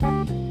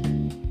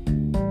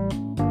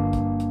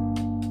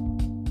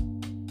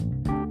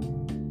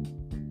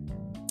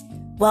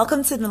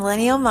Welcome to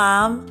Millennial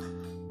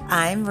Mom.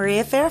 I'm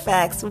Maria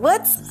Fairfax.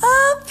 What's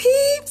up,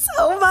 peeps?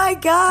 Oh my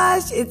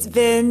gosh. It's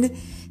been,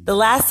 the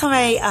last time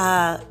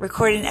I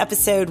recorded an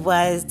episode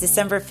was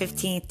December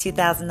 15th,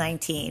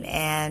 2019.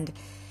 And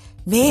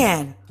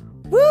man,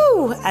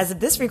 woo, as of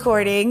this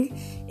recording,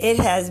 it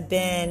has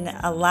been,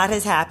 a lot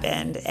has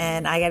happened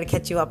and I got to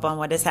catch you up on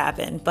what has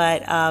happened.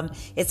 But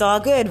it's all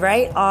good,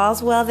 right?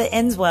 All's well that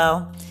ends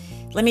well.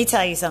 Let me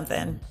tell you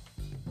something.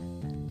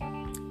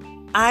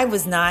 I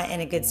was not in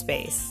a good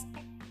headspace.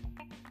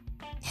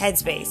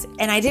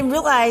 And I didn't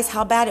realize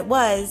how bad it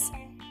was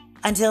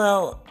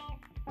until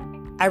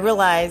I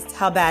realized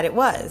how bad it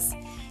was.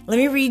 Let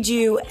me read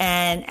you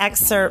an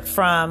excerpt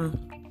from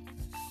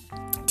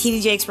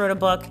T.D. Jakes wrote a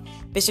book.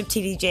 Bishop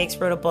T.D. Jakes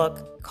wrote a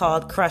book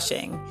called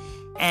Crushing.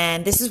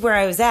 And this is where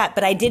I was at,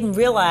 but I didn't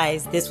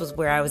realize this was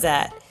where I was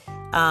at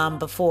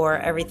before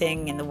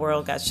everything in the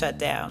world got shut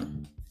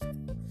down.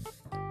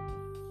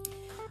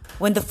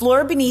 When the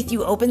floor beneath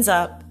you opens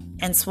up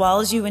and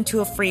swallows you into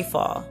a free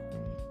fall,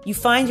 you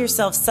find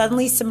yourself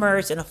suddenly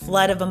submerged in a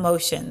flood of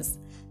emotions,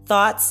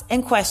 thoughts,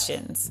 and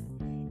questions.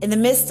 In the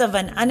midst of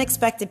an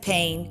unexpected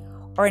pain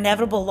or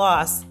inevitable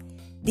loss,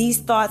 these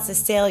thoughts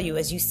assail you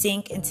as you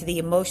sink into the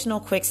emotional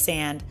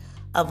quicksand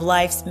of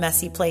life's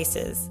messy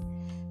places.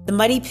 The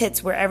muddy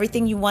pits where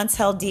everything you once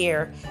held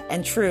dear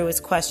and true is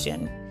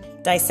questioned,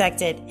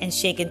 dissected, and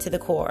shaken to the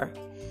core.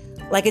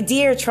 Like a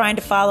deer trying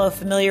to follow a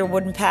familiar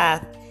wooden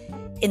path,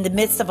 in the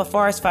midst of a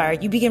forest fire,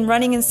 you begin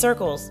running in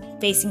circles,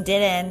 facing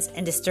dead ends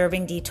and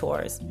disturbing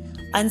detours,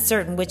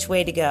 uncertain which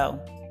way to go.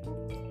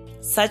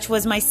 Such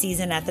was my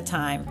season at the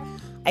time.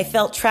 I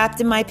felt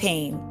trapped in my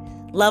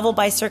pain, leveled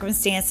by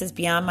circumstances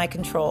beyond my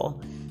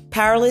control,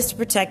 powerless to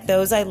protect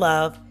those I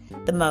love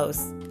the most,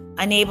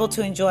 unable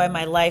to enjoy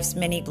my life's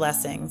many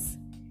blessings,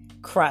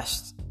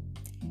 crushed.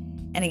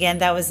 And again,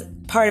 that was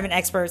part of an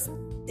expert.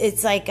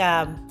 It's like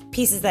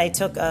pieces that I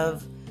took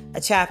of a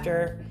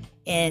chapter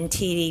in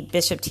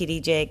Bishop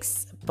T.D.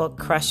 Jakes' book,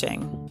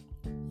 Crushing.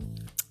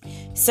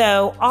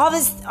 So all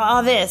this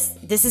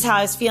is how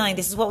I was feeling.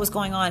 This is what was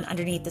going on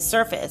underneath the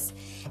surface.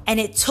 And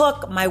it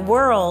took my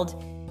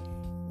world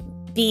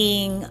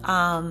being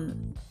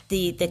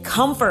the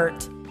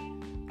comfort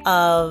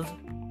of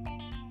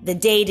the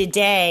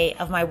day-to-day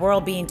of my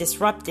world being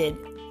disrupted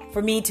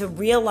for me to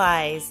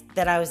realize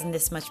that I was in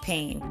this much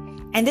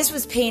pain. And this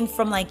was pain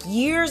from like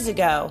years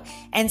ago.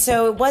 And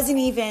so it wasn't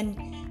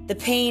even the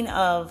pain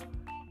of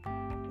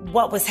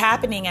what was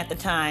happening at the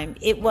time.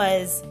 It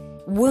was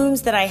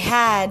wounds that I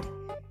had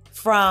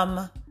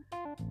from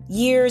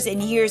years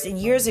and years and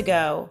years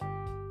ago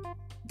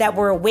that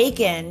were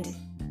awakened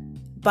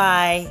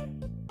by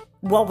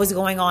what was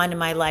going on in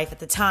my life at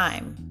the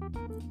time.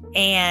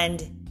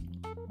 And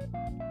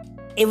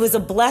it was a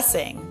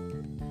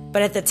blessing.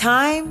 But at the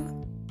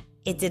time,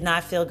 it did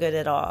not feel good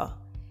at all.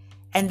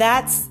 And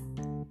that's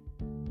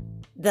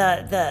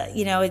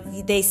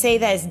they say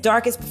that it's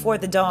darkest before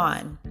the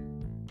dawn.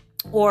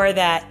 Or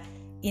that,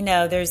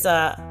 there's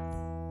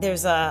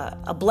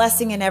a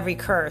blessing in every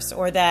curse,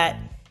 or that,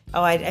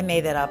 I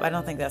made that up. I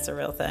don't think that's a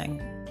real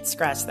thing.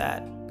 Scratch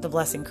that, the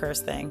blessing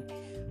curse thing.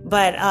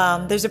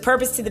 But there's a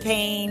purpose to the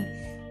pain.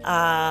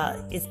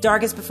 It's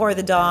darkest before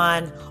the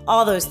dawn,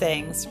 all those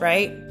things,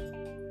 right?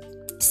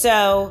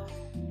 So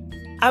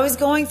I was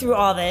going through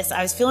all this.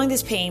 I was feeling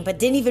this pain, but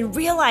didn't even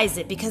realize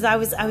it because I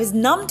was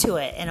numb to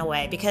it in a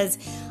way, because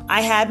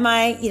I had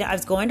my, I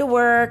was going to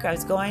work, I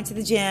was going to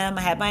the gym,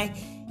 I had my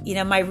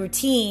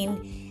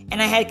routine,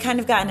 and I had kind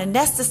of gotten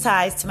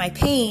anesthetized to my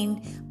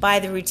pain by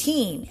the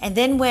routine. And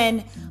then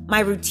when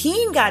my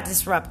routine got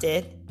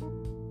disrupted,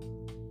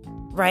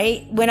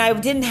 right? When I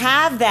didn't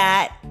have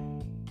that,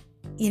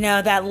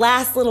 that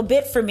last little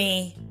bit for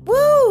me,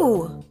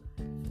 woo,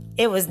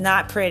 it was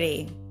not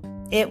pretty.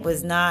 It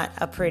was not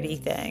a pretty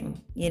thing,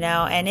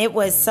 and it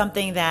was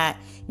something that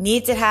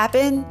needed to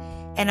happen.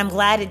 And I'm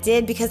glad it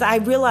did, because I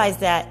realized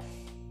that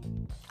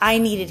I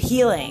needed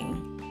healing.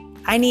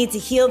 I need to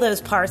heal those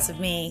parts of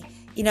me,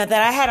 that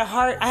I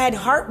had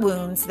heart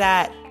wounds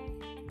that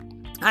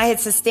I had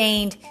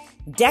sustained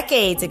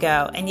decades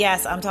ago. And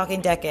yes, I'm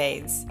talking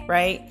decades,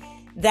 right?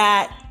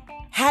 That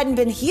hadn't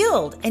been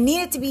healed and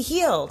needed to be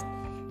healed.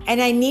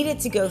 And I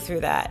needed to go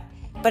through that.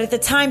 But at the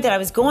time that I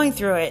was going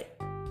through it,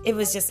 it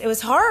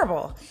was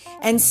horrible.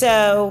 And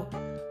so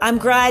I'm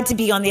glad to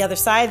be on the other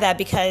side of that,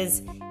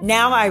 because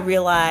now I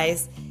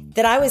realize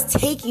that I was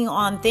taking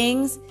on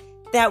things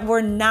that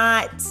were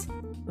not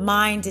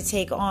mine to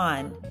take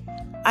on.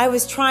 I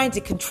was trying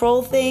to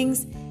control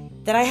things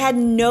that I had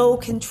no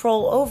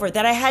control over,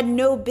 that I had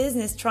no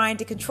business trying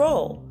to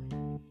control.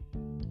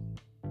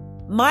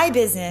 My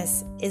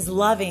business is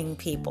loving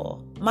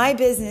people. My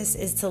business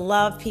is to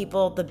love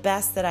people the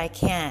best that I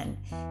can.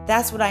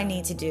 That's what I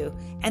need to do.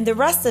 And the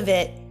rest of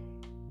it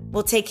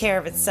will take care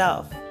of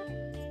itself.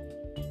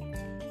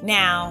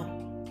 Now,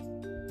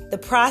 the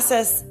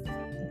process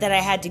that I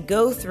had to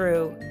go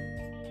through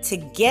to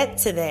get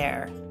to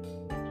there,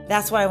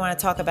 that's what I want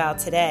to talk about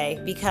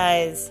today,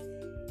 because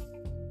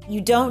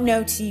you don't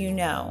know till you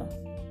know.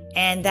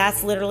 And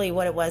that's literally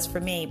what it was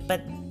for me.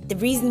 But the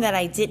reason that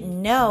I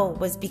didn't know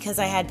was because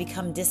I had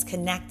become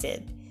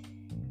disconnected.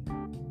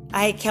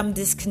 I had come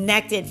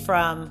disconnected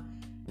from,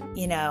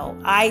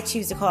 I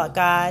choose to call it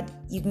God.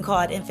 You can call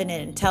it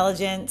infinite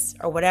intelligence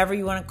or whatever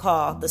you want to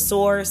call the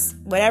source,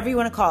 whatever you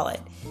want to call it.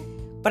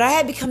 But I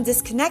had become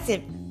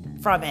disconnected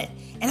from it.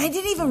 And I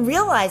didn't even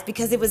realize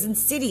because it was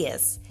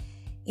insidious,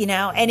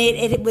 and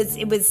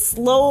it was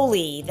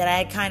slowly that I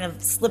had kind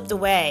of slipped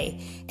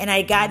away and I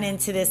had gotten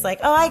into this like,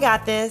 oh, I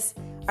got this.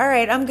 All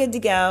right, I'm good to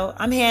go.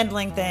 I'm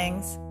handling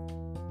things.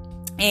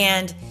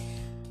 And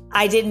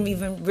I didn't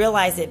even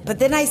realize it. But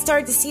then I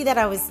started to see that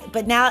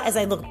but now as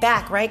I look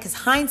back, right? Because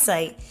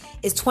hindsight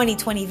is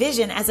 20/20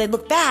 vision. As I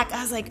look back,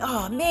 I was like,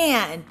 oh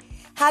man,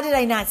 how did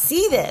I not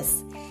see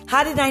this?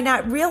 How did I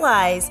not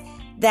realize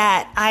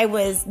that I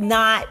was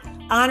not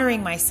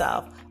honoring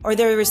myself? Or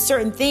there were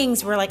certain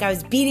things where like I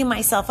was beating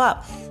myself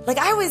up. Like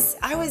I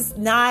was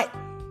not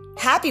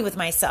happy with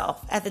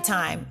myself at the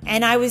time.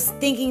 And I was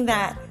thinking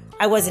that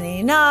I wasn't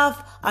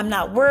enough. I'm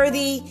not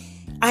worthy.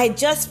 I had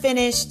just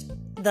finished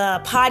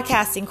the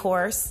podcasting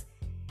course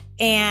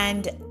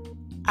and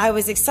I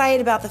was excited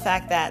about the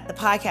fact that the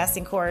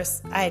podcasting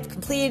course, I had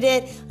completed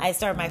it. I had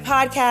started my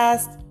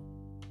podcast.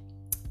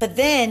 But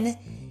then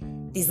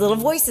these little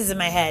voices in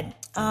my head,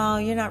 oh,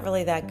 you're not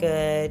really that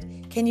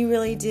good. Can you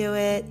really do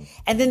it?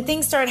 And then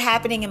things started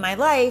happening in my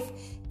life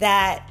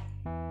that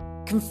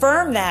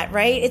confirmed that,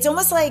 right? It's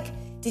almost like,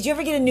 did you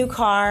ever get a new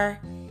car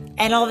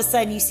and all of a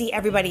sudden you see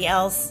everybody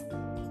else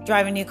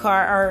drive a new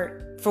car?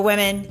 Or for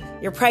women,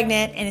 you're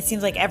pregnant and it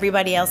seems like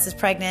everybody else is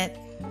pregnant.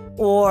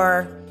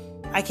 Or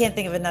I can't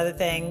think of another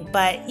thing,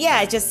 but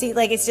yeah, it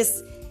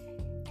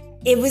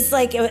was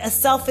like a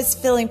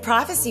self-fulfilling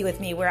prophecy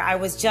with me where I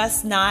was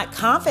just not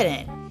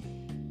confident.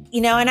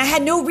 And I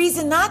had no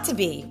reason not to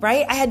be,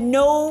 right? I had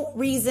no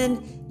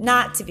reason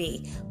not to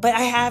be. But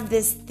I have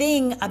this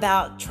thing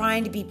about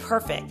trying to be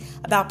perfect,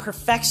 about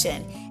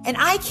perfection. And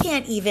I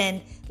can't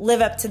even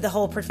live up to the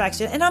whole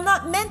perfection. And I'm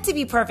not meant to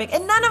be perfect.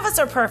 And none of us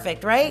are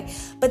perfect, right?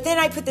 But then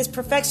I put this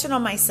perfection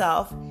on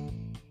myself.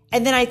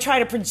 And then I try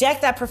to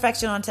project that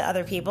perfection onto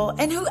other people.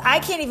 And I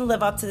can't even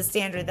live up to the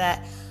standard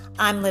that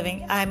I'm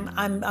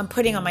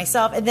putting on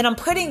myself. And then I'm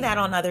putting that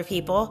on other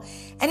people.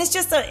 And it's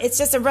just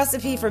a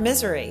recipe for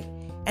misery.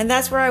 And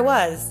that's where I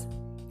was.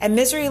 And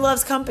misery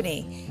loves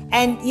company.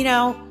 And,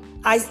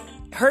 I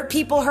hurt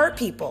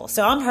people.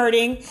 So I'm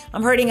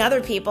hurting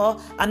other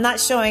people. I'm not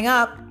showing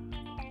up.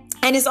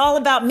 And it's all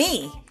about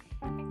me,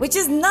 which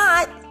is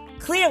not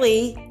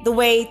clearly the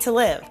way to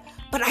live.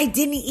 But I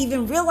didn't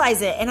even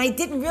realize it. And I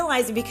didn't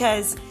realize it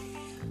because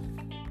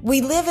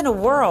we live in a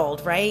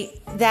world, right,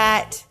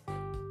 that,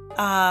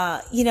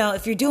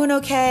 if you're doing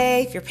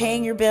okay, if you're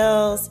paying your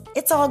bills,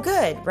 it's all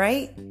good,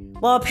 right?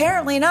 Well,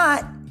 apparently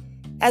not.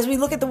 As we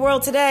look at the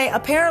world today,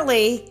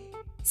 apparently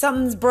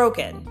something's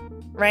broken,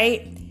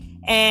 right?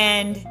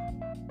 And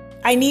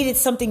I needed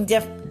something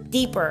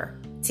deeper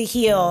to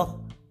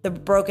heal the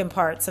broken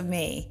parts of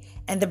me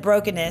and the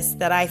brokenness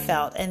that I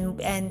felt and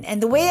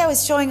the way I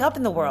was showing up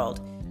in the world.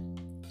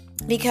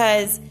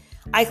 Because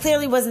I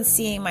clearly wasn't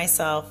seeing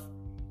myself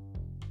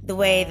the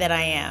way that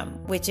I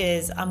am, which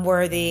is I'm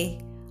worthy,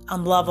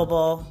 I'm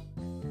lovable,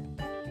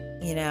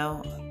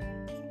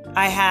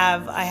 I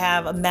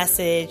have a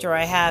message, or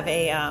I have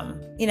a,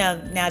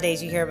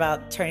 nowadays you hear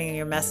about turning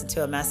your mess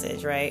into a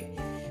message, right?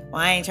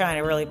 Well, I ain't trying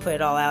to really put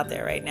it all out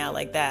there right now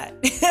like that.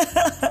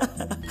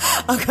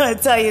 I'm going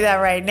to tell you that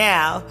right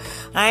now.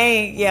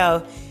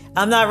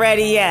 I'm not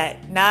ready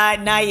yet.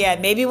 Not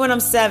yet. Maybe when I'm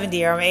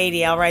 70 or I'm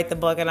 80, I'll write the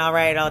book and I'll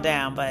write it all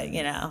down. But,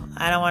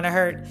 I don't want to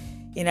hurt,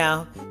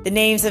 the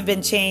names have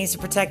been changed to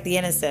protect the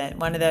innocent.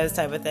 One of those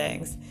type of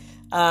things.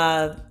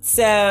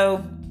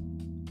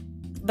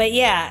 But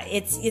yeah,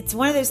 it's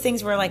one of those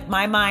things where like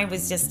my mind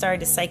was just starting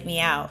to psych me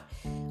out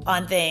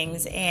on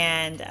things,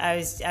 and I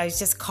was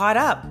just caught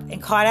up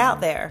and caught out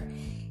there.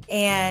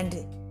 And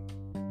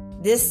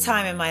this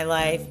time in my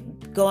life,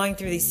 going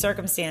through these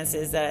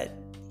circumstances that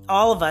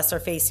all of us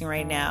are facing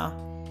right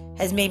now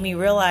has made me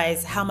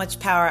realize how much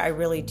power I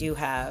really do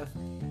have.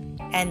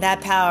 And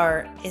that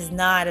power is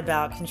not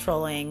about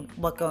controlling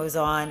what goes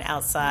on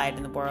outside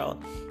in the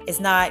world. It's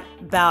not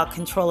about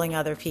controlling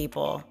other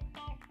people,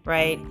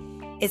 right?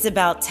 It's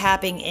about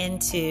tapping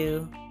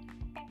into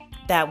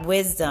that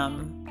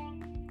wisdom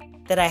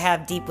that I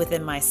have deep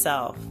within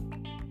myself.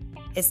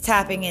 It's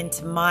tapping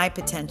into my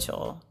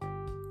potential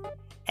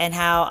and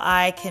how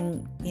I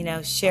can,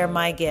 share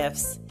my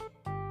gifts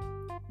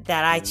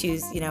that I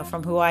choose,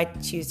 from who I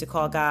choose to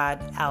call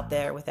God out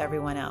there with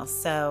everyone else.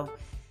 So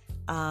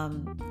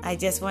I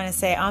just want to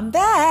say I'm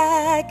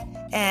back,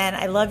 and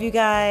I love you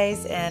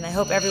guys, and I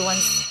hope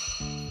everyone's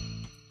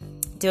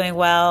doing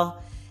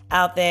well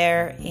out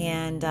there,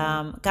 and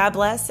God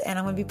bless. And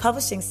I'm going to be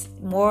publishing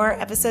more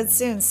episodes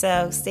soon,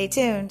 so stay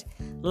tuned.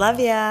 Love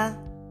ya.